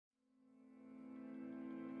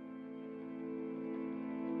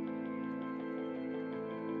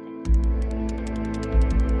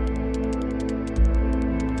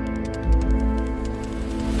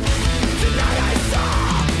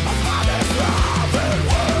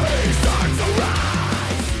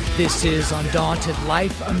This is Undaunted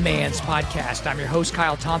Life, a Man's Podcast. I'm your host,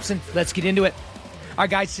 Kyle Thompson. Let's get into it. All right,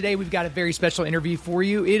 guys, today we've got a very special interview for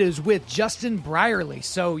you. It is with Justin Brierley.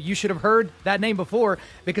 So you should have heard that name before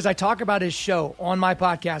because I talk about his show on my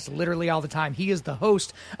podcast literally all the time. He is the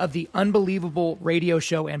host of the Unbelievable radio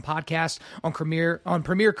show and podcast on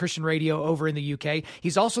Premier Christian Radio over in the UK.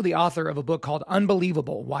 He's also the author of a book called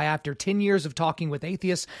Unbelievable, Why After 10 Years of Talking with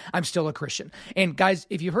Atheists, I'm Still a Christian. And guys,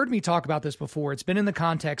 if you've heard me talk about this before, it's been in the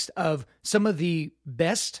context of some of the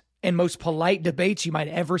best and most polite debates you might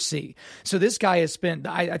ever see. So this guy has spent,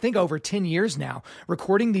 I think, over 10 years now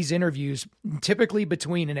recording these interviews, typically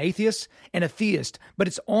between an atheist and a theist. But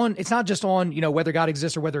it's not just on, whether God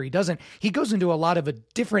exists or whether he doesn't. He goes into a lot of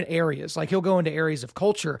different areas. Like he'll go into areas of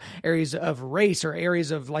culture, areas of race, or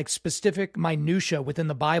areas of like specific minutia within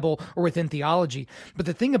the Bible or within theology. But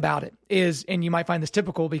the thing about it is, and you might find this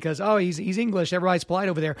typical because, he's English, everybody's polite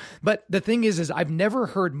over there. But the thing is I've never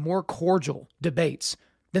heard more cordial debates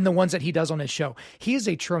than the ones that he does on his show. He is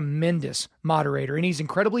a tremendous moderator and he's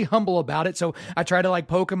incredibly humble about it. So I try to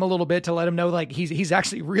poke him a little bit to let him know he's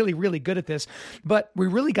actually really, really good at this. But we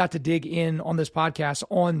really got to dig in on this podcast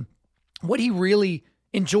on what he really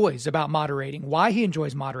enjoys about moderating, why he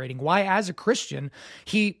enjoys moderating, why as a Christian,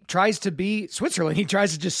 he tries to be Switzerland. He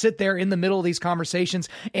tries to just sit there in the middle of these conversations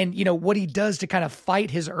and, what he does to kind of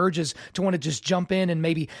fight his urges to want to just jump in and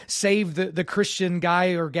maybe save the Christian guy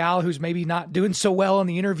or gal who's maybe not doing so well in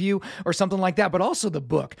the interview or something like that. But also the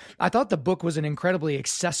book. I thought the book was an incredibly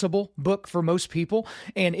accessible book for most people.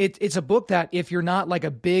 And it's a book that if you're not like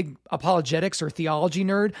a big apologetics or theology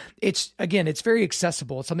nerd, it's very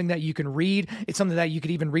accessible. It's something that you can read. It's something that you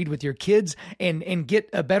could even read with your kids and get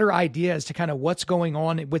a better idea as to kind of what's going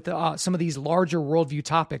on with some of these larger worldview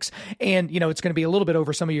topics. And, it's going to be a little bit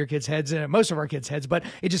over some of your kids' heads and most of our kids' heads, but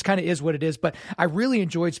it just kind of is what it is. But I really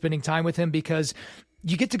enjoyed spending time with him because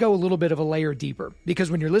you get to go a little bit of a layer deeper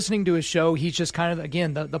because when you're listening to his show, he's just kind of,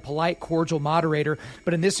 again, the polite, cordial moderator.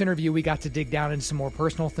 But in this interview, we got to dig down into some more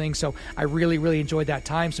personal things. So I really, really enjoyed that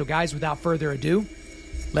time. So guys, without further ado,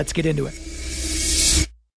 let's get into it.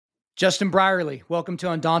 Justin Brierley, welcome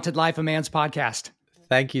to Undaunted Life, a Man's Podcast.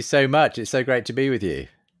 Thank you so much. It's so great to be with you.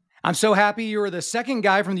 I'm so happy you were the second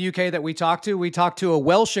guy from the UK that we talked to. We talked to a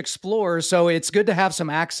Welsh explorer, so it's good to have some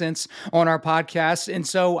accents on our podcast. And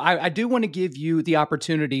so I do want to give you the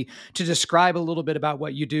opportunity to describe a little bit about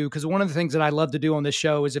what you do, because one of the things that I love to do on this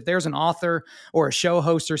show is if there's an author or a show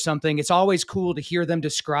host or something, it's always cool to hear them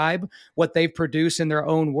describe what they've produced in their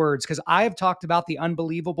own words, because I have talked about the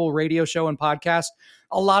Unbelievable radio show and podcast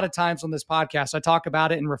a lot of times on this podcast. I talk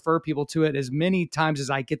about it and refer people to it as many times as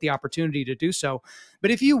I get the opportunity to do so.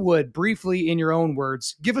 But if you would, briefly in your own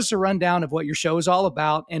words, give us a rundown of what your show is all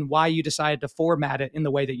about and why you decided to format it in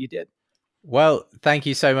the way that you did. Well, thank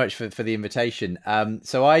you so much for the invitation.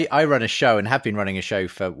 So I run a show and have been running a show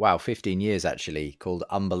for, 15 years actually, called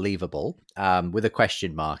Unbelievable, with a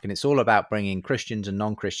question mark. And it's all about bringing Christians and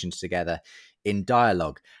non-Christians together in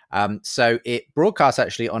dialogue. So it broadcasts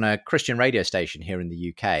actually on a Christian radio station here in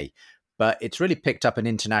the UK, but it's really picked up an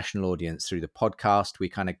international audience through the podcast. We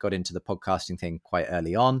kind of got into the podcasting thing quite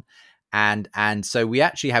early on. And so we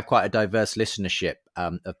actually have quite a diverse listenership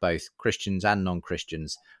of both Christians and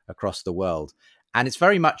non-Christians across the world. And it's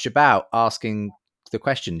very much about asking the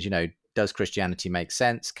questions, does Christianity make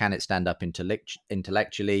sense? Can it stand up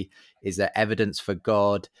intellectually? Is there evidence for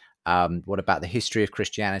God? What about the history of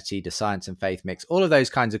Christianity? Does science and faith mix? All of those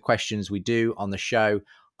kinds of questions we do on the show.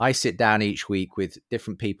 I sit down each week with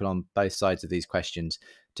different people on both sides of these questions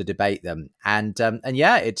to debate them. And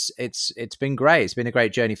yeah, it's been great. It's been a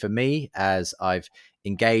great journey for me as I've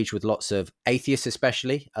engaged with lots of atheists,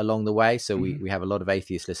 especially along the way. So we have a lot of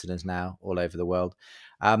atheist listeners now all over the world.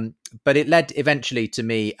 But it led eventually to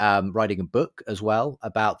me writing a book as well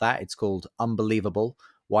about that. It's called Unbelievable,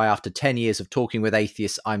 Why After 10 Years of Talking with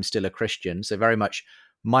Atheists, I'm Still a Christian. So very much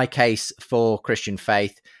my case for Christian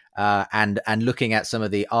faith and looking at some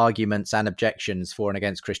of the arguments and objections for and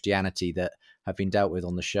against Christianity that have been dealt with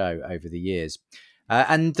on the show over the years.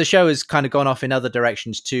 And the show has kind of gone off in other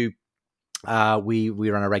directions too. We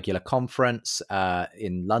run a regular conference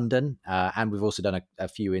in London, and we've also done a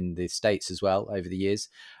few in the States as well over the years.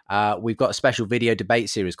 We've got a special video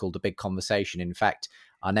debate series called The Big Conversation. In fact,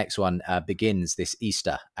 our next one begins this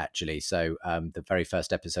Easter, actually. So the very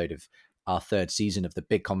first episode of our third season of The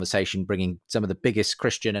Big Conversation, bringing some of the biggest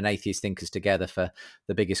Christian and atheist thinkers together for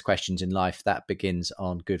the biggest questions in life, that begins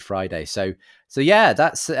on Good Friday. So yeah,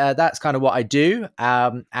 that's kind of what I do,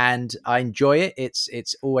 and I enjoy it.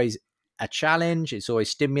 It's always a challenge. It's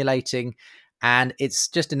always stimulating, and it's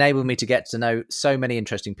just enabled me to get to know so many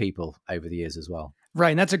interesting people over the years as well.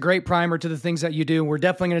 Right. And that's a great primer to the things that you do. We're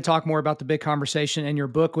definitely going to talk more about the big conversation in your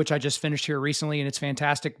book, which I just finished here recently, and it's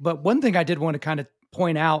fantastic. But one thing I did want to kind of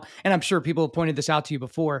point out, and I'm sure people have pointed this out to you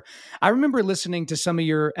before, I remember listening to some of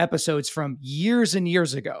your episodes from years and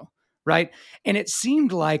years ago, right? And it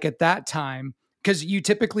seemed like at that time, because you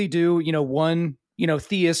typically do, one,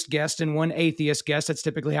 theist guest and one atheist guest. That's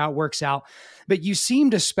typically how it works out. But you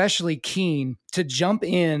seemed especially keen to jump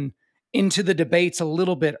into the debates a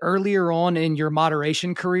little bit earlier on in your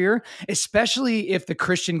moderation career, especially if the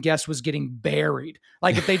Christian guest was getting buried.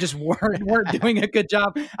 Like if they just weren't doing a good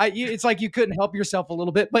job. It's like you couldn't help yourself a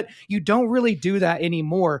little bit, but you don't really do that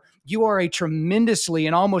anymore. You are a tremendously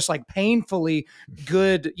and almost like painfully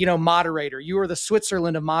good, moderator. You are the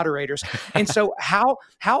Switzerland of moderators. And so how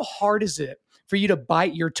hard is it for you to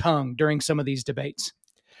bite your tongue during some of these debates?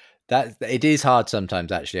 That it is hard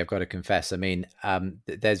sometimes, actually. I've got to confess. I mean,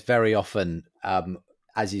 there's very often,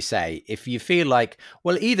 as you say, if you feel like,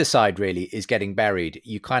 well, either side really is getting buried,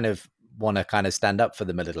 you kind of want to kind of stand up for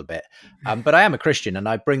them a little bit. But I am a Christian, and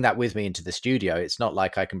I bring that with me into the studio. It's not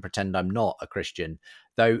like I can pretend I'm not a Christian,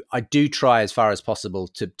 though I do try as far as possible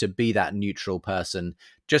to be that neutral person,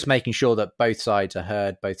 just making sure that both sides are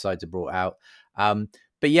heard, both sides are brought out.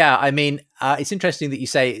 But yeah, I mean, it's interesting that you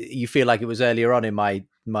say you feel like it was earlier on in my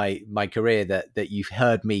career that you've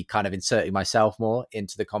heard me kind of inserting myself more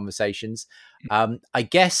into the conversations. I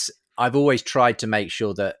guess I've always tried to make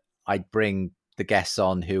sure that I bring the guests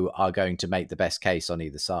on who are going to make the best case on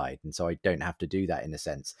either side, and so I don't have to do that in a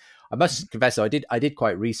sense. I must confess, though, I did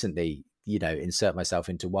quite recently, insert myself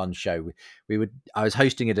into one show. I was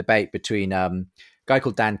hosting a debate between a guy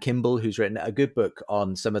called Dan Kimball, who's written a good book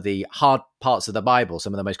on some of the hard parts of the Bible,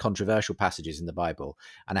 some of the most controversial passages in the Bible.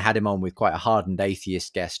 And I had him on with quite a hardened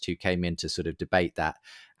atheist guest who came in to sort of debate that.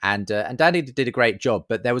 And Danny did a great job.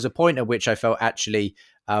 But there was a point at which I felt actually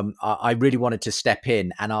I really wanted to step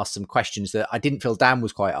in and ask some questions that I didn't feel Dan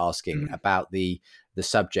was quite asking about the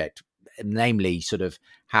subject, namely sort of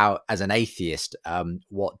how, as an atheist,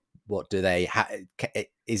 what do they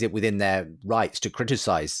is it within their rights to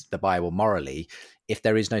criticize the Bible morally if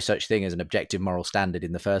there is no such thing as an objective moral standard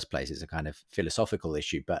in the first place? It's a kind of philosophical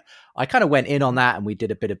issue. But I kind of went in on that, and we did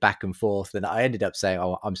a bit of back and forth, and I ended up saying,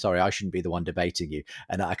 "Oh, I'm sorry, I shouldn't be the one debating you,"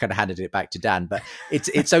 and I kind of handed it back to Dan. But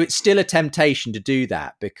it's still a temptation to do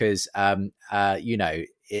that because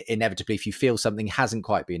inevitably, if you feel something hasn't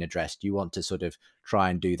quite been addressed, you want to sort of try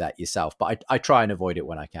and do that yourself. But I try and avoid it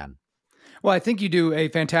when I can. Well, I think you do a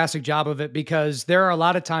fantastic job of it because there are a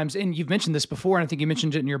lot of times, and you've mentioned this before, and I think you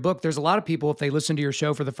mentioned it in your book, there's a lot of people, if they listen to your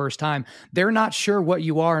show for the first time, they're not sure what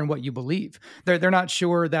you are and what you believe. They're not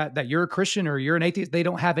sure that you're a Christian or you're an atheist. They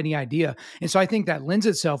don't have any idea. And so I think that lends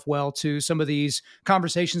itself well to some of these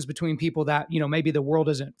conversations between people that, maybe the world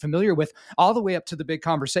isn't familiar with, all the way up to the big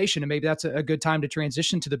conversation. And maybe that's a good time to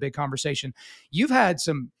transition to the big conversation. You've had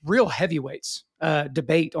some real heavyweights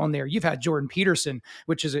debate on there. You've had Jordan Peterson,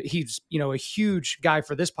 which is he's a huge guy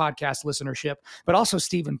for this podcast listenership, but also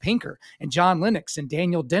Steven Pinker and John Lennox and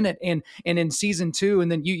Daniel Dennett, and in season 2,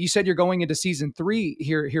 and then you said you're going into season 3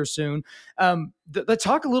 here soon. Let's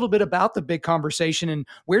talk a little bit about the big conversation and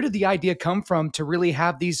where did the idea come from to really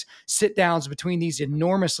have these sit downs between these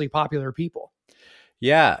enormously popular people?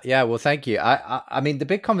 Yeah. Well, thank you. I mean, the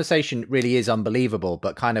big conversation really is unbelievable,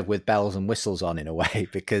 but kind of with bells and whistles on in a way,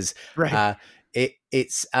 because right.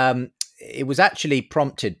 It was actually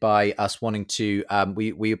prompted by us wanting to.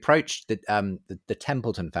 We approached the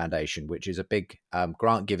Templeton Foundation, which is a big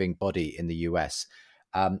grant giving body in the US.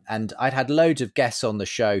 And I'd had loads of guests on the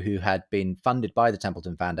show who had been funded by the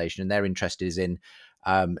Templeton Foundation, and their interest is in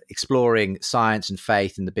exploring science and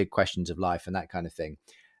faith and the big questions of life and that kind of thing.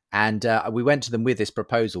 And we went to them with this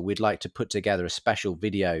proposal. We'd like to put together a special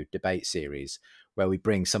video debate series where we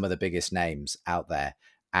bring some of the biggest names out there,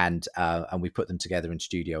 and we put them together in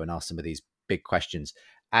studio and ask some of these big questions.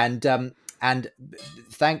 And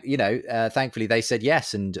thankfully they said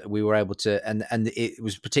yes, and we were able to. And it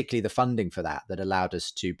was particularly the funding for that allowed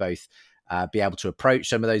us to both be able to approach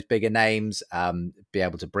some of those bigger names, be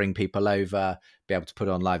able to bring people over, be able to put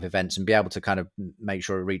on live events, and be able to kind of make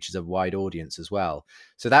sure it reaches a wide audience as well.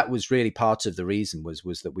 So that was really part of the reason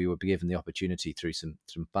was that we were given the opportunity through some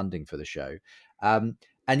funding for the show.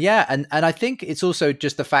 And I think it's also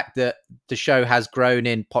just the fact that the show has grown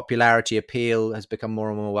in popularity, appeal, has become more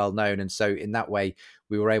and more well known, and so in that way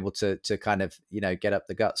we were able to kind of get up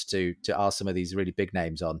the guts to ask some of these really big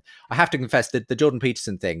names on. I have to confess that the Jordan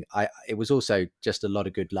Peterson thing, it was also just a lot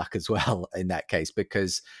of good luck as well in that case,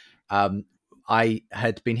 because I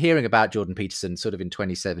had been hearing about Jordan Peterson sort of in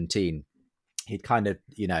 2017. he'd kind of,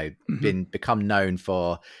 become known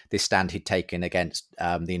for this stand he'd taken against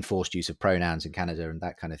the enforced use of pronouns in Canada and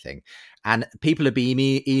that kind of thing. And people had been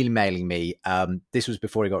emailing me. This was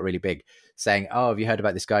before he got really big, saying, "Oh, have you heard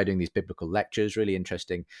about this guy doing these biblical lectures? Really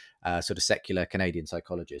interesting, sort of secular Canadian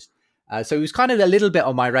psychologist." So he was kind of a little bit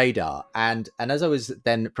on my radar. And as I was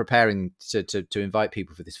then preparing to invite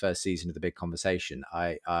people for this first season of The Big Conversation,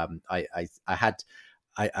 I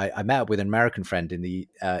met up with an American friend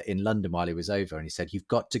in London while he was over, and he said, "You've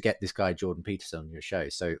got to get this guy Jordan Peterson on your show."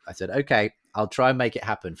 So I said, "Okay, I'll try and make it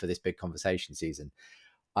happen for this Big Conversation season."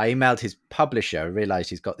 I emailed his publisher, realized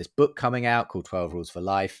he's got this book coming out called 12 Rules for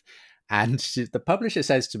Life. And the publisher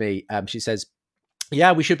says to me, she says,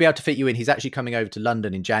 "Yeah, we should be able to fit you in. He's actually coming over to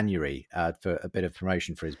London in January for a bit of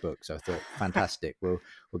promotion for his book." So I thought, fantastic, we'll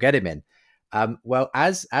get him in. Well,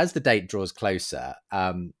 as the date draws closer,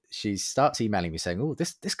 she starts emailing me saying, "Oh,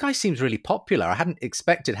 this guy seems really popular. I hadn't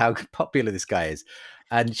expected how popular this guy is."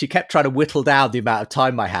 And she kept trying to whittle down the amount of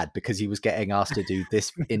time I had because he was getting asked to do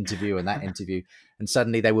this interview and that interview. And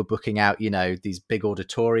suddenly they were booking out, these big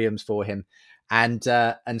auditoriums for him. And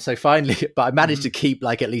so finally, but I managed to keep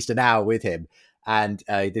like at least an hour with him. And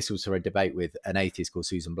this was for a debate with an atheist called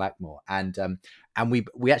Susan Blackmore. And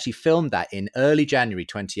we actually filmed that in early January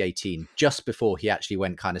 2018, just before he actually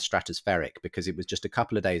went kind of stratospheric, because it was just a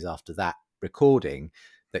couple of days after that recording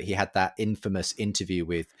that he had that infamous interview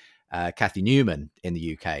with Kathy Newman in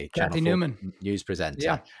the UK, Kathy Newman, news presenter.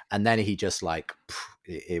 Yeah. And then he just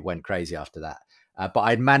it went crazy after that. But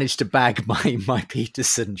I'd managed to bag my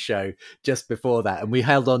Peterson show just before that, and we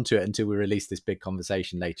held on to it until we released this Big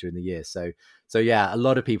Conversation later in the year. So yeah, a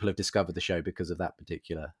lot of people have discovered the show because of that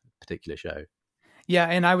particular show. Yeah,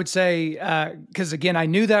 and I would say, because again, I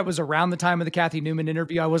knew that was around the time of the Kathy Newman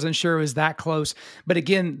interview. I wasn't sure it was that close. But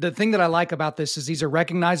again, the thing that I like about this is these are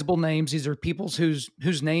recognizable names. These are people whose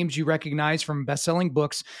names you recognize from best-selling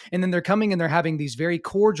books. And then they're coming and they're having these very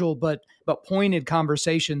cordial but pointed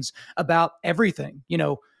conversations about everything,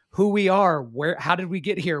 who we are, how did we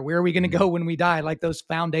get here? Where are we going to go when we die? Like those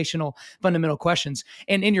foundational, fundamental questions.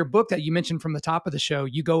 And in your book that you mentioned from the top of the show,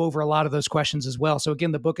 you go over a lot of those questions as well. So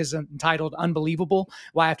again, the book is entitled Unbelievable: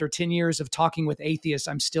 Why After 10 Years of Talking with Atheists,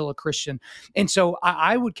 I'm Still a Christian. And so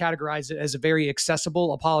I would categorize it as a very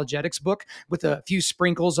accessible apologetics book with a few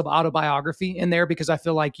sprinkles of autobiography in there, because I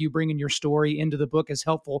feel like you bringing your story into the book is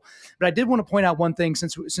helpful. But I did want to point out one thing,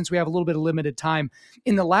 since we have a little bit of limited time.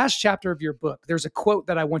 In the last chapter of your book, there's a quote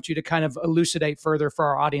that I want you to kind of elucidate further for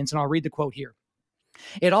our audience, and I'll read the quote here.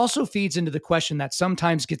 It also feeds into the question that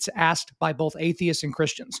sometimes gets asked by both atheists and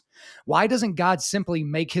Christians. Why doesn't God simply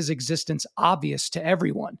make his existence obvious to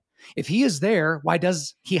everyone? If he is there, why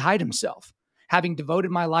does he hide himself? Having devoted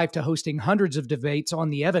my life to hosting hundreds of debates on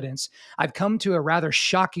the evidence, I've come to a rather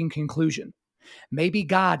shocking conclusion. Maybe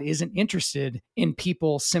God isn't interested in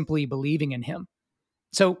people simply believing in him.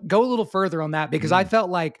 So go a little further on that, because I felt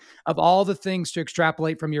like of all the things to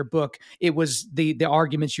extrapolate from your book, it was the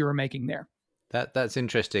arguments you were making there. That's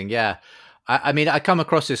interesting. Yeah. I mean, I come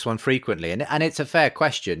across this one frequently, and it's a fair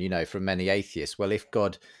question, from many atheists. Well, if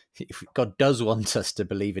God does want us to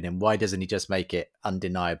believe in him, why doesn't he just make it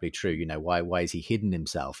undeniably true? Why is he hidden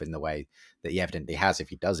himself in the way that he evidently has if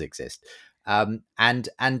he does exist? I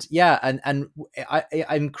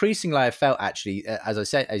increasingly I felt actually, as I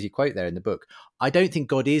said, as you quote there in the book, I don't think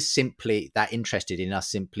God is simply that interested in us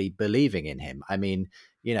simply believing in him. I mean,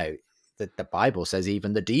 the Bible says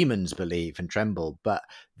even the demons believe and tremble. But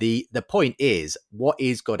the point is, what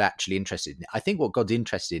is God actually interested in? I think what God's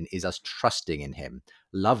interested in is us trusting in him,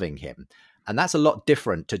 loving him. And that's a lot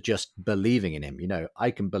different to just believing in him. I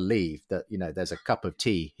can believe that, there's a cup of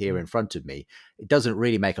tea here in front of me. It doesn't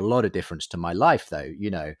really make a lot of difference to my life, though.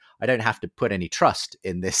 I don't have to put any trust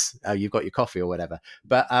in this. You've got your coffee or whatever.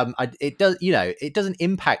 But it does, it doesn't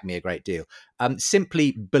impact me a great deal.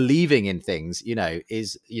 Simply believing in things,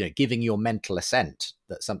 is, giving your mental assent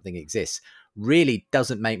that something exists really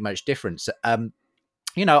doesn't make much difference. I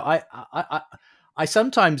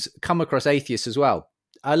sometimes come across atheists as well.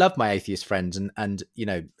 I love my atheist friends, and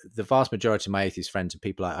the vast majority of my atheist friends are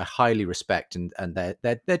people I highly respect, and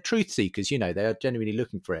they're truth seekers. They are genuinely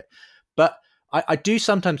looking for it. But I do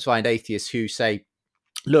sometimes find atheists who say,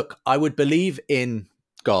 "Look, I would believe in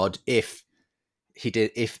God if he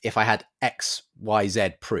did, if I had X, Y, Z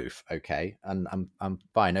proof, okay, and I'm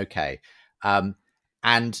fine, okay,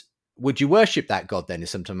 and would you worship that God then?"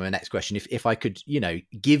 Is sometimes my next question. If I could,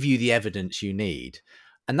 give you the evidence you need.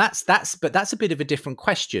 And that's a bit of a different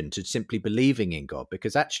question to simply believing in God,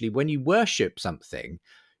 because actually when you worship something,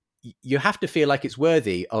 you have to feel like it's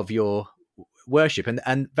worthy of your worship.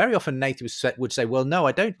 And very often an atheist would say, well, no,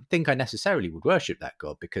 I don't think I necessarily would worship that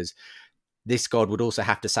God, because this God would also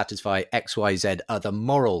have to satisfy X, Y, Z other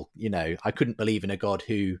moral, I couldn't believe in a God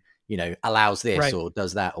who, allows this Right. or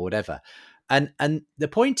does that or whatever. And the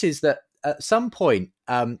point is that at some point,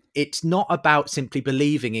 it's not about simply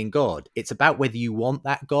believing in God. It's about whether you want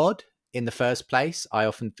that God in the first place. I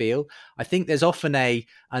often feel, I think there's often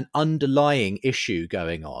an underlying issue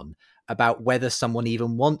going on about whether someone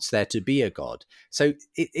even wants there to be a God. So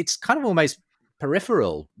it's kind of almost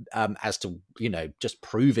peripheral as to just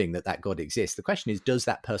proving that God exists. The question is, does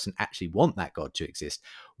that person actually want that God to exist?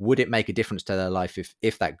 Would it make a difference to their life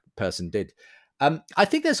if that person did? I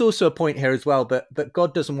think there's also a point here as well, but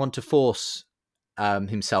God doesn't want to force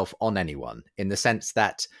himself on anyone, in the sense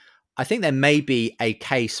that I think there may be a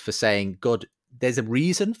case for saying God, there's a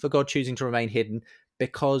reason for God choosing to remain hidden,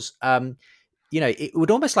 because it would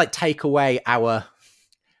almost like take away our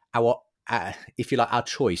if you like, our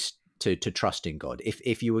choice to trust in God.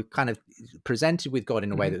 If you were kind of presented with God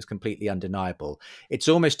in a way that was completely undeniable, it's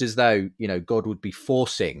almost as though God would be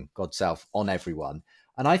forcing God's self on everyone.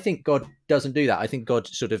 And I think God doesn't do that. I think God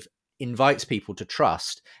sort of invites people to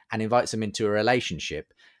trust and invites them into a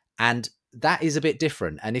relationship, and that is a bit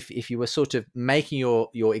different. And if you were sort of making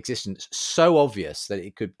your existence so obvious that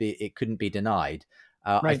it couldn't be denied,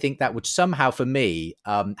 right. I think that would somehow, for me,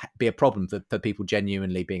 be a problem for people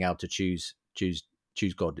genuinely being able to choose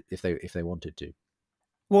God if they wanted to.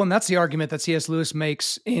 Well, and that's the argument that C.S. Lewis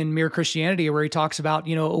makes in Mere Christianity, where he talks about,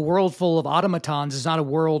 a world full of automatons is not a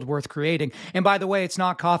world worth creating. And by the way, it's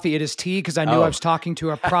not coffee, it is tea, because I knew I was talking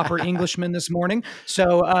to a proper Englishman this morning.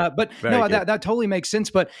 So, but Very no, good. that totally makes sense.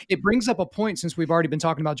 But it brings up a point, since we've already been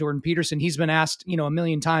talking about Jordan Peterson. He's been asked, a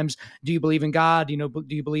million times, do you believe in God? Do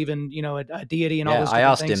you believe in, a deity and all those different things? I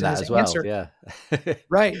asked him that as well. Answer, yeah.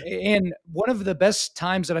 Right. And one of the best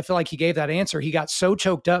times that I feel like he gave that answer, he got so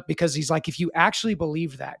choked up, because he's like, if you actually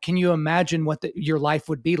believe that, can you imagine what your life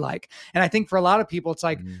would be like? And I think for a lot of people, it's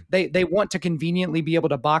like they want to conveniently be able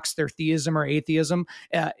to box their theism or atheism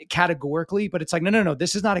categorically, but it's like, no,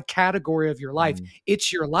 this is not a category of your life.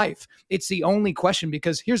 It's your life. It's the only question,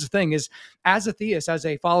 because here's the thing is, as a theist, as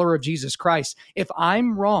a follower of Jesus Christ, if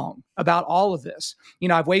I'm wrong about all of this,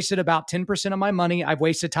 I've wasted about 10% of my money. I've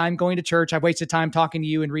wasted time going to church. I've wasted time talking to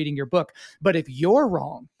you and reading your book. But if you're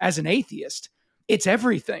wrong as an atheist, it's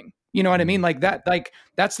everything. You know what I mean? Like that,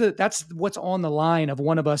 that's what's on the line of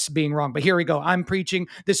one of us being wrong. But here we go. I'm preaching.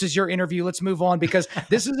 This is your interview. Let's move on, because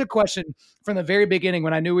this is a question from the very beginning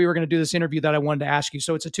when I knew we were going to do this interview that I wanted to ask you.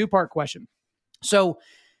 So it's a 2-part question. So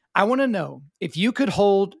I want to know, if you could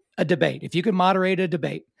hold a debate, if you could moderate a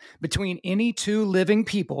debate between any 2 living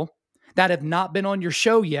people that have not been on your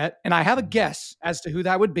show yet, and I have a guess as to who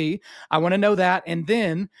that would be. I want to know that. And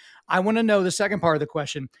then I want to know the second part of the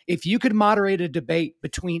question. If you could moderate a debate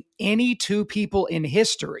between any 2 people in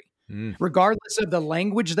history, regardless of the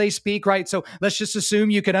language they speak, right? So let's just assume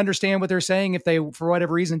you could understand what they're saying if they, for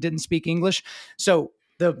whatever reason, didn't speak English. So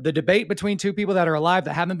the debate between 2 people that are alive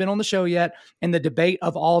that haven't been on the show yet, and the debate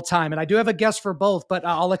of all time. And I do have a guess for both, but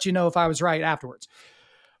I'll let you know if I was right afterwards.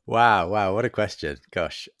 Wow, what a question.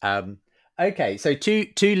 Gosh. Okay, so two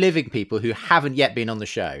living people who haven't yet been on the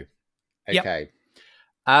show. Okay.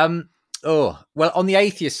 Yep. Well, on the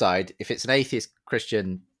atheist side, if it's an atheist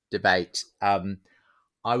Christian debate,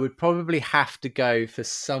 I would probably have to go for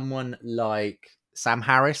someone like Sam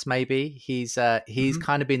Harris. Maybe he's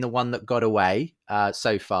kind of been the one that got away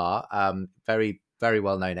so far. Very, very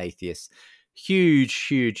well known atheist,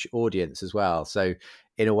 huge audience as well. So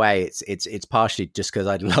in a way, it's partially just because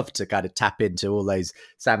I'd love to kind of tap into all those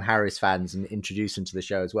Sam Harris fans and introduce them to the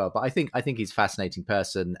show as well. But I think he's a fascinating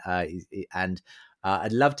person, and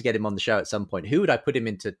I'd love to get him on the show at some point. Who would I put him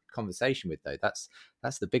into conversation with, though?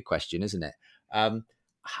 That's the big question, isn't it? I've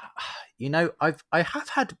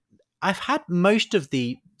had most of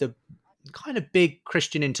the kind of big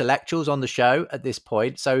Christian intellectuals on the show at this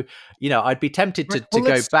point, so I'd be tempted to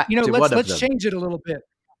go back to one of them. Let's change it a little bit.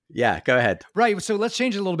 Yeah, go ahead. Right. So let's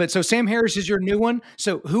change it a little bit. So Sam Harris is your new one.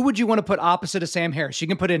 So who would you want to put opposite of Sam Harris? You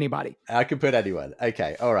can put anybody. I can put anyone.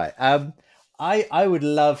 Okay. All right. I would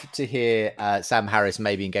love to hear Sam Harris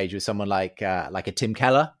maybe engage with someone like a Tim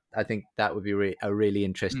Keller. I think that would be a really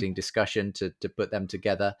interesting discussion to put them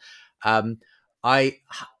together. I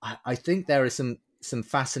think there are some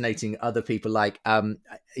fascinating other people, like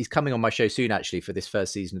he's coming on my show soon, actually, for this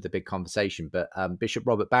first season of The Big Conversation. But Bishop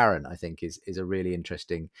Robert Barron, I think, is a really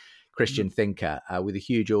interesting Christian thinker with a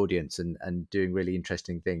huge audience and doing really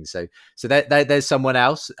interesting things. So there's someone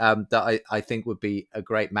else that I think would be a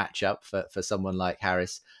great matchup for someone like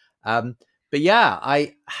Harris. But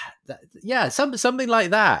something like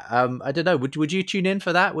that. I don't know. Would you tune in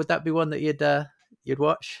for that? Would that be one that you'd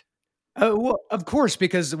watch? Well, of course,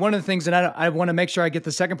 because one of the things, and I want to make sure I get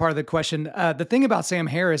the second part of the question. The thing about Sam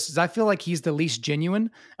Harris is I feel like he's the least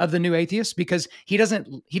genuine of the new atheists because he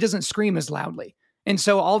doesn't scream as loudly. And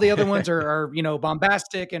so all the other ones are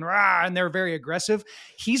bombastic and rah, and they're very aggressive.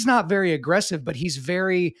 He's not very aggressive, but he's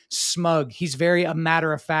very smug. He's very a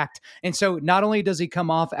matter of fact. And so not only does he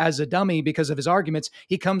come off as a dummy because of his arguments,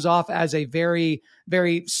 he comes off as a very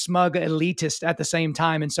very smug elitist at the same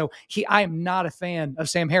time. And so I am not a fan of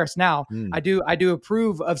Sam Harris. Now, Mm, I do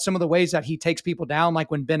approve of some of the ways that he takes people down,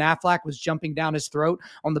 like when Ben Affleck was jumping down his throat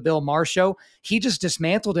on the Bill Maher show. He just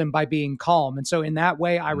dismantled him by being calm. And so in that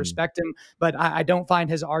way, I mm, respect him, but I don't find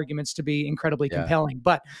his arguments to be incredibly yeah, compelling.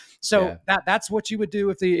 But so yeah. that's what you would do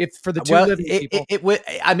if for the two Well, living people.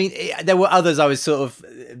 I mean, there were others I was sort of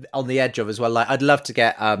on the edge of as well. Like, I'd love to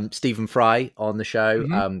get Stephen Fry on the show.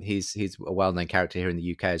 Mhm. He's a well known character here in the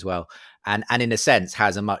UK as well, and in a sense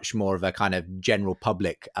has a much more of a kind of general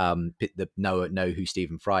public that know who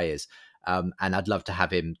Stephen Fry is. And I'd love to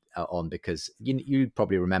have him on because you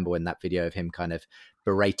probably remember when that video of him kind of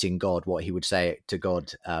berating God, what he would say to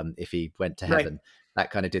God if he went to Right. heaven. That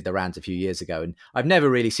kind of did the rounds a few years ago, and I've never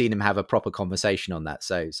really seen him have a proper conversation on that.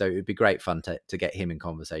 So it would be great fun to get him in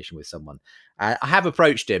conversation with someone. I have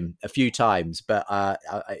approached him a few times, but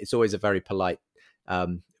it's always a very polite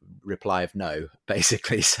reply of no,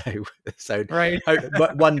 basically. So Right.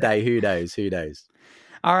 but one day, who knows? Who knows?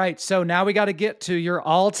 All right. So now we got to get to your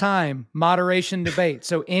all time moderation debate.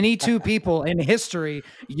 So any two people in history,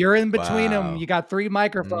 you're in between them. Wow. You got three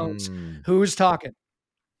microphones. Mm. Who's talking?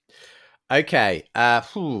 Okay.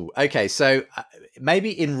 Okay. So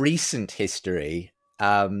maybe in recent history,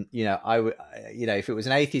 I would, if it was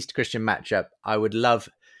an atheist Christian matchup, I would love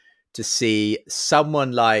to see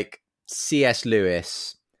someone like C.S.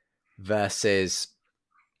 Lewis versus,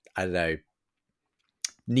 I don't know,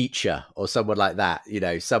 Nietzsche or someone like that.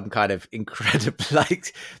 Some kind of incredible,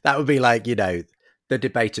 like that would be like, the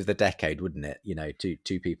debate of the decade, wouldn't it?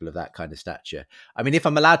 Two people of that kind of stature. I mean, if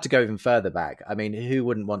I'm allowed to go even further back, I mean, who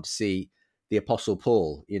wouldn't want to see the Apostle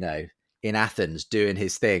Paul, in Athens doing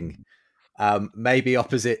his thing, maybe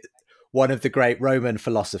opposite one of the great Roman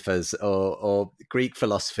philosophers or Greek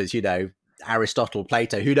philosophers, Aristotle,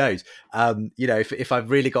 Plato, who knows? If I've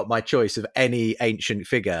really got my choice of any ancient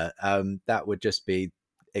figure, that would just be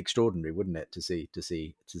extraordinary, wouldn't it, to see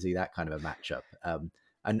that kind of a matchup?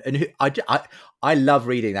 I love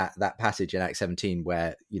reading that passage in Acts 17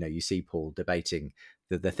 where you see Paul debating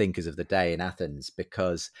the thinkers of the day in Athens,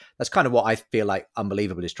 because that's kind of what I feel like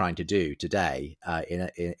Unbelievable is trying to do today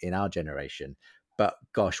in our generation. But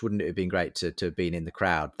gosh, wouldn't it have been great to have been in the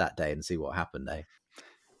crowd that day and see what happened, eh?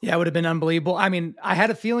 Yeah, it would have been unbelievable. I mean, I had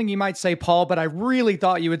a feeling you might say Paul, but I really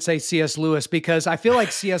thought you would say C.S. Lewis because I feel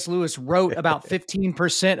like C.S. Lewis wrote about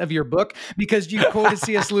 15% of your book because you quoted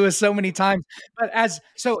C.S. Lewis so many times.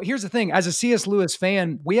 So here's the thing, as a C.S. Lewis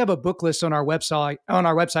fan, we have a book list on our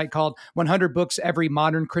website called 100 Books Every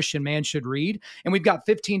Modern Christian Man Should Read. And we've got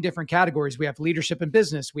 15 different categories. We have leadership and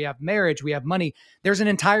business, we have marriage, we have money. There's an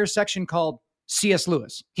entire section called C.S.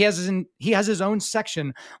 Lewis. He has his own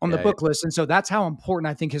section on the Yeah. book list. And so that's how important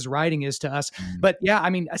I think his writing is to us. Mm. But yeah, I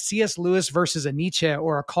mean, a C.S. Lewis versus a Nietzsche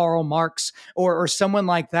or a Karl Marx or someone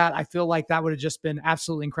like that, I feel like that would have just been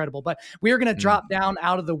absolutely incredible. But we are going to drop down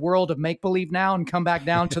out of the world of make-believe now and come back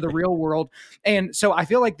down to the real world. And so I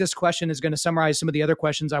feel like this question is going to summarize some of the other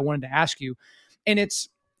questions I wanted to ask you. And it's,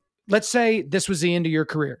 let's say this was the end of your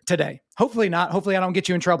career today. Hopefully not. Hopefully I don't get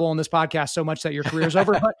you in trouble on this podcast so much that your career is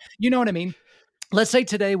over, but you know what I mean? Let's say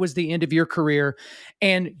today was the end of your career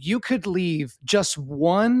and you could leave just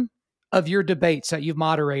one of your debates that you've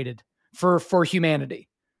moderated for humanity.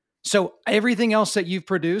 So everything else that you've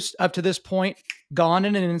produced up to this point, gone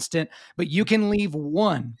in an instant, but you can leave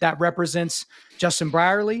one that represents Justin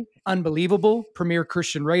Brierley, Unbelievable, Premier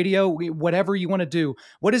Christian Radio, whatever you want to do.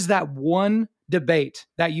 What is that one debate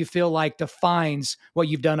that you feel like defines what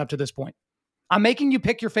you've done up to this point? I'm making you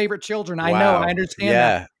pick your favorite children. I know, I Wow. understand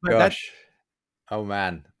Yeah. that. But Gosh. Oh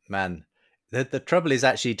man. The trouble is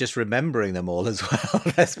actually just remembering them all as well.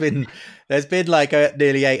 there's been like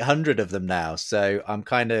nearly 800 of them now, so I'm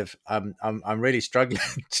really struggling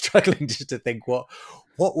just to think what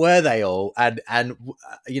were they all, and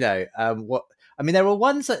what I mean. There were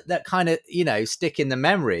ones that kind of stick in the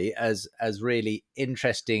memory as really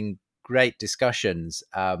interesting, great discussions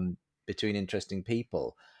between interesting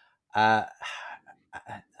people.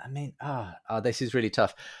 I mean, this is really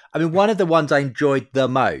tough. I mean, one of the ones I enjoyed the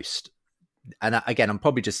most, and again, I'm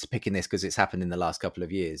probably just picking this because it's happened in the last couple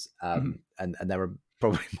of years, and there are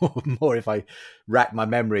probably more if I rack my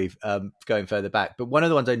memory going further back. But one of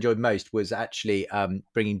the ones I enjoyed most was actually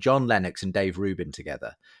bringing John Lennox and Dave Rubin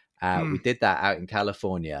together. We did that out in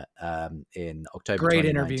California in October Great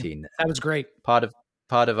 2019. interview. That was great. Part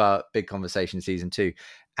of our Big Conversation season 2,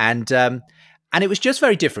 and it was just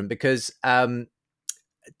very different because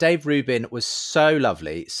Dave Rubin was so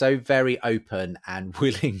lovely, so very open and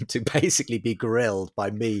willing to basically be grilled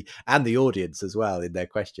by me and the audience as well in their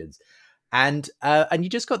questions. And you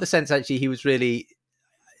just got the sense actually he was really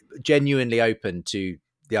genuinely open to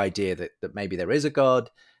the idea that maybe there is a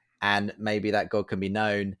God and maybe that God can be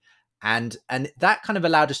known. And that kind of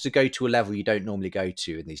allowed us to go to a level you don't normally go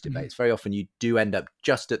to in these debates. Very often you do end up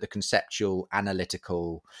just at the conceptual,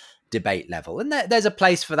 analytical debate level. And there's a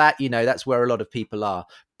place for that, that's where a lot of people are.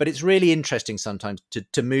 But it's really interesting sometimes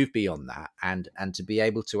to move beyond that and to be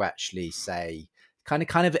able to actually say, kind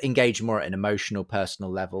of engage more at an emotional,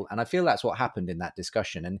 personal level. And I feel that's what happened in that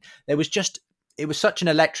discussion. And it was such an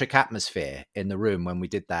electric atmosphere in the room when we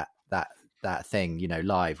did that thing,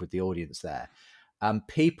 live with the audience there.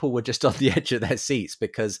 People were just on the edge of their seats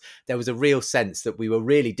because there was a real sense that we were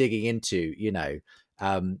really digging into,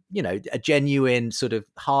 a genuine sort of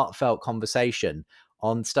heartfelt conversation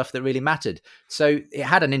on stuff that really mattered. So it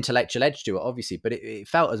had an intellectual edge to it, obviously, but it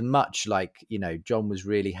felt as much like, John was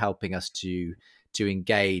really helping us to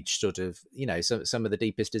engage sort of, some of the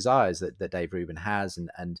deepest desires that Dave Rubin has.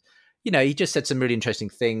 And he just said some really interesting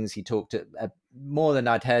things. He talked more than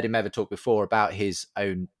I'd heard him ever talk before about his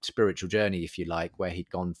own spiritual journey, if you like, where he'd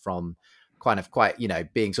gone from quite,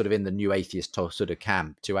 being sort of in the new atheist sort of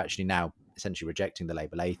camp to actually now essentially rejecting the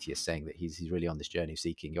label atheist, saying that he's really on this journey of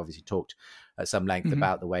seeking. He obviously talked at some length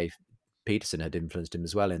about the way Peterson had influenced him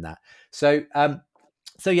as well in that. So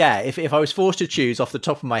yeah, if I was forced to choose off the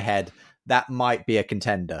top of my head, that might be a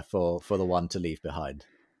contender for the one to leave behind.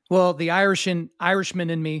 Well, the Irishman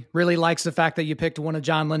in me really likes the fact that you picked one of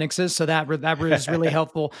John Lennox's, so that was really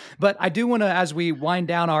helpful. But I do want to, as we wind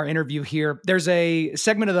down our interview here, there's a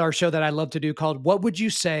segment of our show that I love to do called "What Would You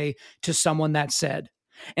Say to Someone That Said?"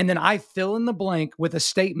 And then I fill in the blank with a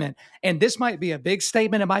statement. And this might be a big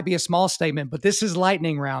statement, it might be a small statement, but this is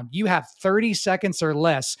lightning round. You have 30 seconds or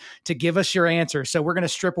less to give us your answer. So we're going to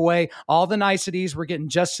strip away all the niceties. We're getting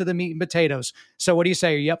just to the meat and potatoes. So what do you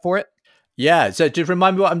say? Are you up for it? Yeah. So to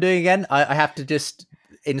remind me what I'm doing again, I have to just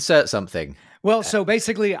insert something. Well, so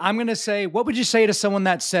basically, I'm going to say, what would you say to someone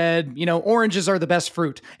that said, oranges are the best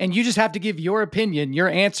fruit? And you just have to give your opinion, your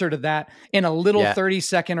answer to that in a little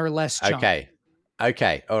 30-second or less chunk.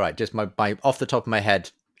 Okay. All right. Just my off the top of my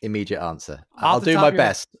head, immediate answer. I'll do my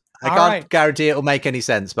best. I can't guarantee it'll make any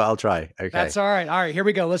sense, but I'll try. Okay. That's all right. All right, here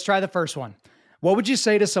we go. Let's try the first one. What would you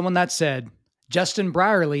say to someone that said, Justin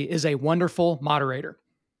Brierley is a wonderful moderator?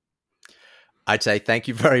 I'd say thank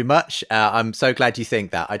you very much. I'm so glad you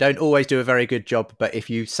think that. I don't always do a very good job, but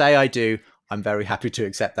if you say I do, I'm very happy to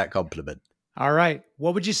accept that compliment. All right.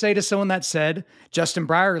 What would you say to someone that said, Justin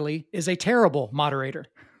Brierley is a terrible moderator?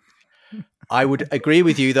 I would agree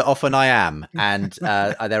with you that often I am. And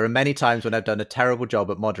there are many times when I've done a terrible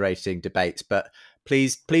job at moderating debates, but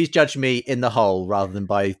please judge me in the whole rather than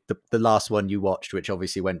by the last one you watched, which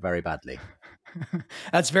obviously went very badly.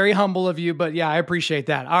 That's very humble of you, but yeah, I appreciate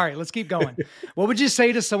that. All right, let's keep going. What would you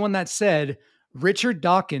say to someone that said, Richard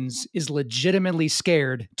Dawkins is legitimately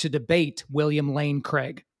scared to debate William Lane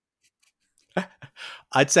Craig?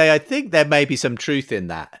 I'd say I think there may be some truth in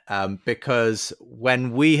that because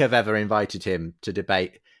when we have ever invited him to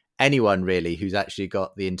debate anyone really who's actually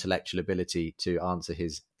got the intellectual ability to answer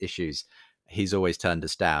his issues, he's always turned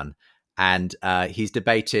us down. And he's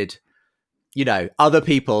debated, other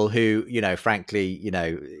people who, frankly,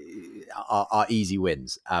 are easy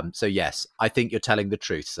wins. So yes, I think you're telling the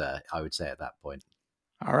truth, sir, I would say at that point.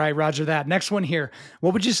 All right, roger that. Next one here.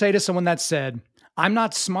 What would you say to someone that said, I'm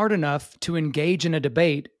not smart enough to engage in a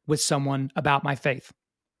debate with someone about my faith?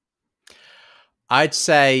 I'd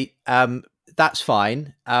say that's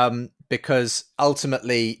fine because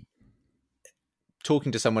ultimately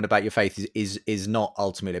talking to someone about your faith is not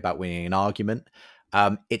ultimately about winning an argument.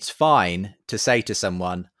 It's fine to say to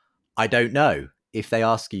someone, I don't know, if they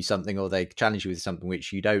ask you something or they challenge you with something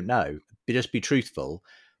which you don't know. Just be truthful,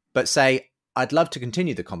 but say, I'd love to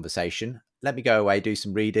continue the conversation. Let me go away, do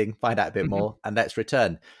some reading, find out a bit more, and let's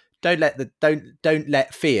return. Don't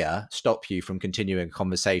let fear stop you from continuing a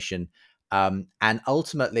conversation. And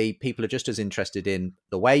ultimately, people are just as interested in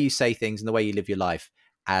the way you say things and the way you live your life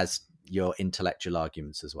as your intellectual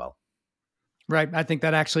arguments as well. Right. I think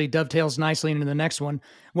that actually dovetails nicely into the next one.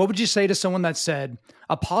 What would you say to someone that said,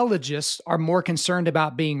 apologists are more concerned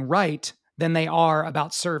about being right than they are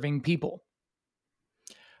about serving people?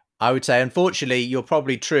 I would say, unfortunately, you're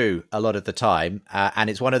probably true a lot of the time.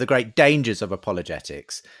 And it's one of the great dangers of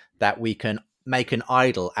apologetics that we can make an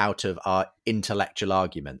idol out of our intellectual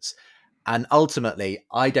arguments. And ultimately,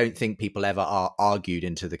 I don't think people ever are argued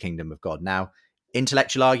into the kingdom of God. Now,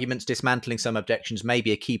 intellectual arguments, dismantling some objections may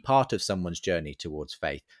be a key part of someone's journey towards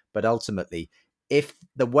faith. But ultimately, if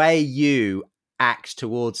the way you act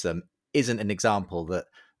towards them isn't an example that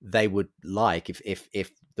they would like,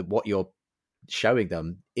 if what you're showing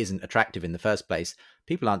them isn't attractive in the first place,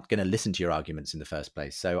 people aren't going to listen to your arguments in the first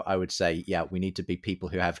place. So I would say, yeah, we need to be people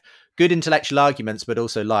who have good intellectual arguments, but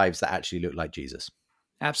also lives that actually look like Jesus.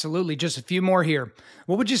 Absolutely. Just a few more here.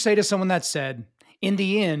 What would you say to someone that said, in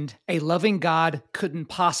the end, a loving God couldn't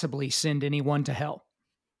possibly send anyone to hell?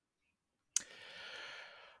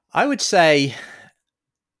 I would say,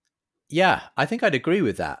 yeah, I think I'd agree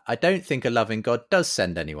with that. I don't think a loving God does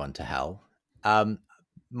send anyone to hell.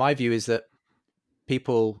 My view is that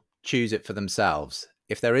people choose it for themselves.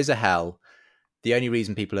 If there is a hell, the only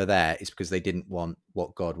reason people are there is because they didn't want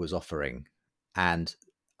what God was offering. And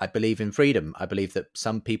I believe in freedom. I believe that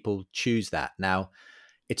some people choose that. Now,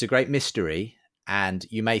 it's a great mystery. And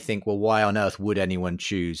you may think, well, why on earth would anyone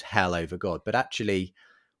choose hell over God? But actually,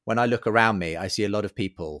 when I look around me, I see a lot of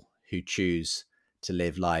people who choose to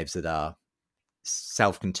live lives that are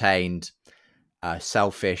self-contained,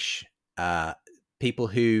 selfish, people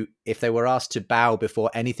who, if they were asked to bow before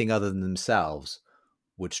anything other than themselves,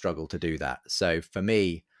 would struggle to do that. So for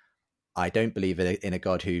me, I don't believe in a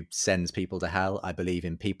God who sends people to hell. I believe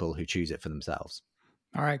in people who choose it for themselves.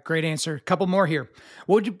 All right, great answer. A couple more here.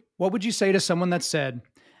 What would you say to someone that said,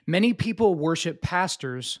 many people worship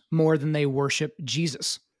pastors more than they worship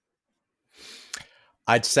Jesus?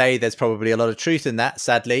 I'd say there's probably a lot of truth in that,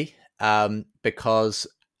 sadly, because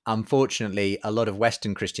unfortunately, a lot of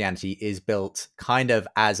Western Christianity is built kind of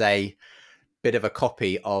as a bit of a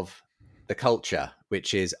copy of the culture,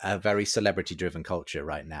 which is a very celebrity-driven culture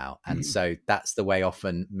right now. And so that's the way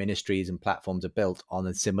often ministries and platforms are built, on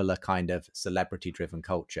a similar kind of celebrity-driven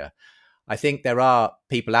culture. I think there are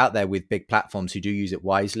people out there with big platforms who do use it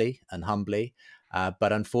wisely and humbly.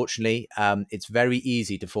 But unfortunately, it's very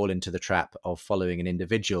easy to fall into the trap of following an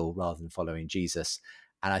individual rather than following Jesus.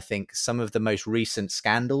 And I think some of the most recent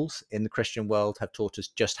scandals in the Christian world have taught us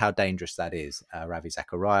just how dangerous that is. Ravi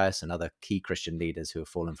Zacharias and other key Christian leaders who have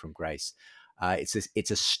fallen from grace.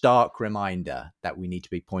 It's a stark reminder that we need to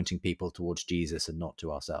be pointing people towards Jesus and not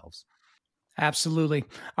to ourselves. Absolutely.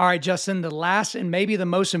 All right, Justin, the last and maybe the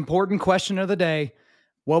most important question of the day.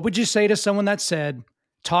 What would you say to someone that said,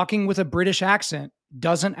 talking with a British accent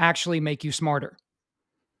doesn't actually make you smarter?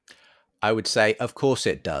 I would say, of course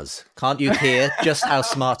it does. Can't you hear just how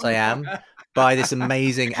smart I am by this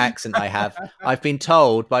amazing accent I have? I've been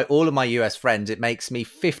told by all of my US friends it makes me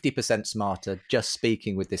 50% smarter just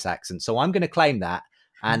speaking with this accent. So I'm going to claim that,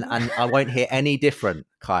 and I won't hear any different,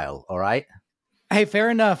 Kyle, all right? Hey, fair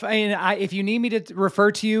enough. If you need me to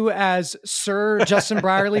refer to you as Sir Justin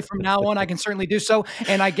Brierley from now on, I can certainly do so.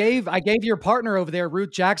 And I gave your partner over there,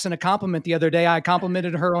 Ruth Jackson, a compliment the other day. I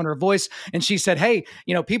complimented her on her voice, and she said, "Hey,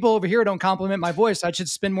 people over here don't compliment my voice. I should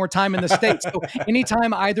spend more time in the States." So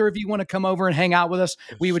anytime either of you want to come over and hang out with us,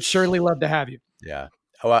 we would surely love to have you. Yeah.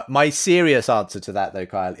 My serious answer to that, though,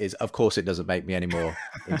 Kyle, is of course it doesn't make me any more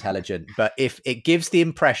intelligent. But if it gives the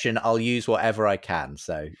impression, I'll use whatever I can.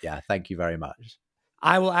 So, yeah, thank you very much.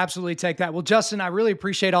 I will absolutely take that. Well, Justin, I really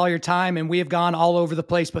appreciate all your time, and we have gone all over the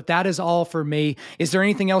place, but that is all for me. Is there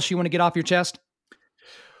anything else you want to get off your chest?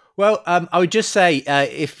 Well, I would just say,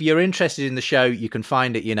 if you're interested in the show, you can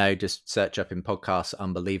find it, just search up in podcasts,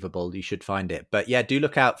 Unbelievable. You should find it. But yeah, do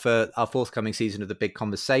look out for our forthcoming season of The Big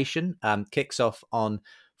Conversation. Kicks off on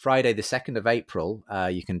Friday, the 2nd of April.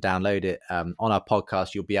 You can download it on our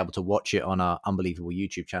podcast. You'll be able to watch it on our Unbelievable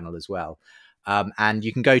YouTube channel as well. And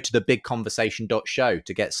you can go to thebigconversation.show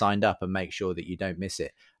to get signed up and make sure that you don't miss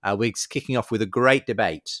it. We're kicking off with a great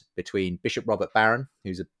debate between Bishop Robert Barron,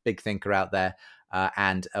 who's a big thinker out there,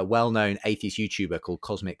 and a well-known atheist YouTuber called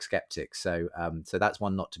Cosmic Skeptic. So that's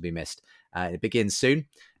one not to be missed. It begins soon.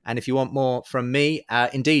 And if you want more from me,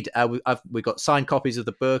 indeed, we've got signed copies of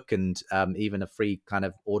the book and even a free kind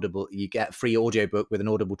of Audible. You get a free audio book with an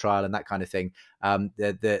Audible trial and that kind of thing.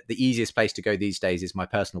 The easiest place to go these days is my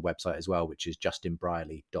personal website as well, which is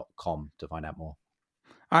justinbrierley.com to find out more.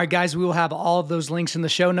 All right, guys, we will have all of those links in the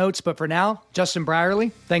show notes. But for now, Justin Brierley,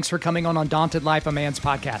 thanks for coming on Undaunted Life, a Man's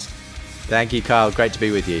podcast. Thank you, Kyle. Great to be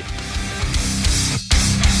with you.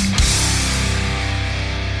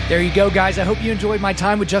 There you go, guys. I hope you enjoyed my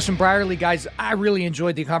time with Justin Brierley. Guys, I really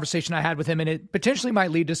enjoyed the conversation I had with him, and it potentially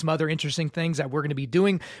might lead to some other interesting things that we're going to be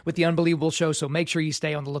doing with the Unbelievable Show, so make sure you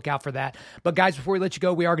stay on the lookout for that. But guys, before we let you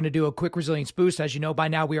go, we are going to do a quick resilience boost. As you know by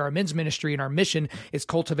now, we are a men's ministry, and our mission is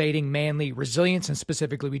cultivating manly resilience, and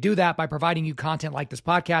specifically we do that by providing you content like this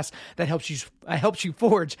podcast that helps you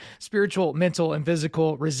forge spiritual, mental, and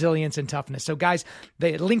physical resilience and toughness. So guys,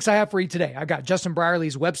 the links I have for you today, I've got Justin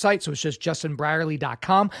Brierley's website, so it's just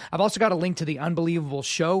justinbrierley.com. I've also got a link to the Unbelievable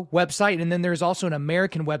Show website, and then there's also an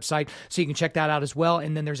American website, so you can check that out as well.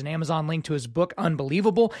 And then there's an Amazon link to his book,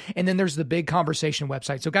 Unbelievable, and then there's the Big Conversation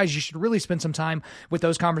website. So guys, you should really spend some time with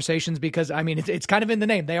those conversations because, I mean, it's kind of in the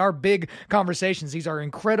name. They are big conversations. These are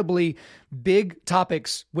incredibly big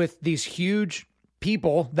topics with these huge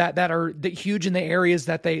people that are huge in the areas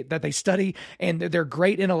that they study, and they're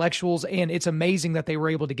great intellectuals, and it's amazing that they were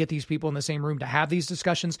able to get these people in the same room to have these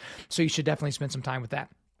discussions. So you should definitely spend some time with that.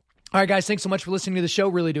 All right, guys, thanks so much for listening to the show.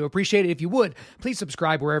 Really do appreciate it. If you would, please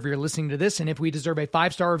subscribe wherever you're listening to this. And if we deserve a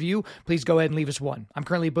 5-star review, please go ahead and leave us one. I'm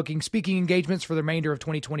currently booking speaking engagements for the remainder of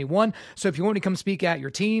 2021. So if you want to come speak at your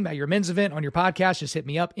team, at your men's event, on your podcast, just hit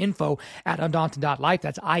me up, info@undaunted.life.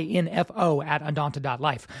 That's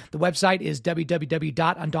info@undaunted.life. The website is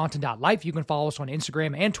www.undaunted.life. You can follow us on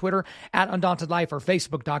Instagram and Twitter @UndauntedLife or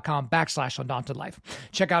Facebook.com/UndauntedLife.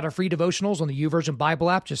 Check out our free devotionals on the YouVersion Bible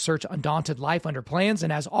app. Just search Undaunted Life under plans.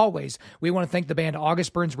 And as always, we want to thank the band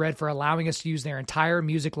August Burns Red for allowing us to use their entire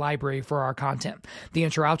music library for our content. The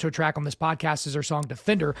intro-outro track on this podcast is their song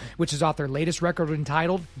Defender, which is off their latest record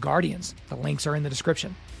entitled Guardians. The links are in the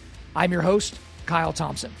description. I'm your host, Kyle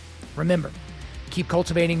Thompson. Remember, keep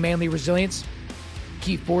cultivating manly resilience,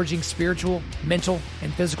 keep forging spiritual, mental,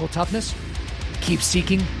 and physical toughness, keep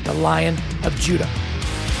seeking the Lion of Judah.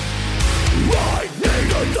 I need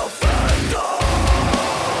a defense.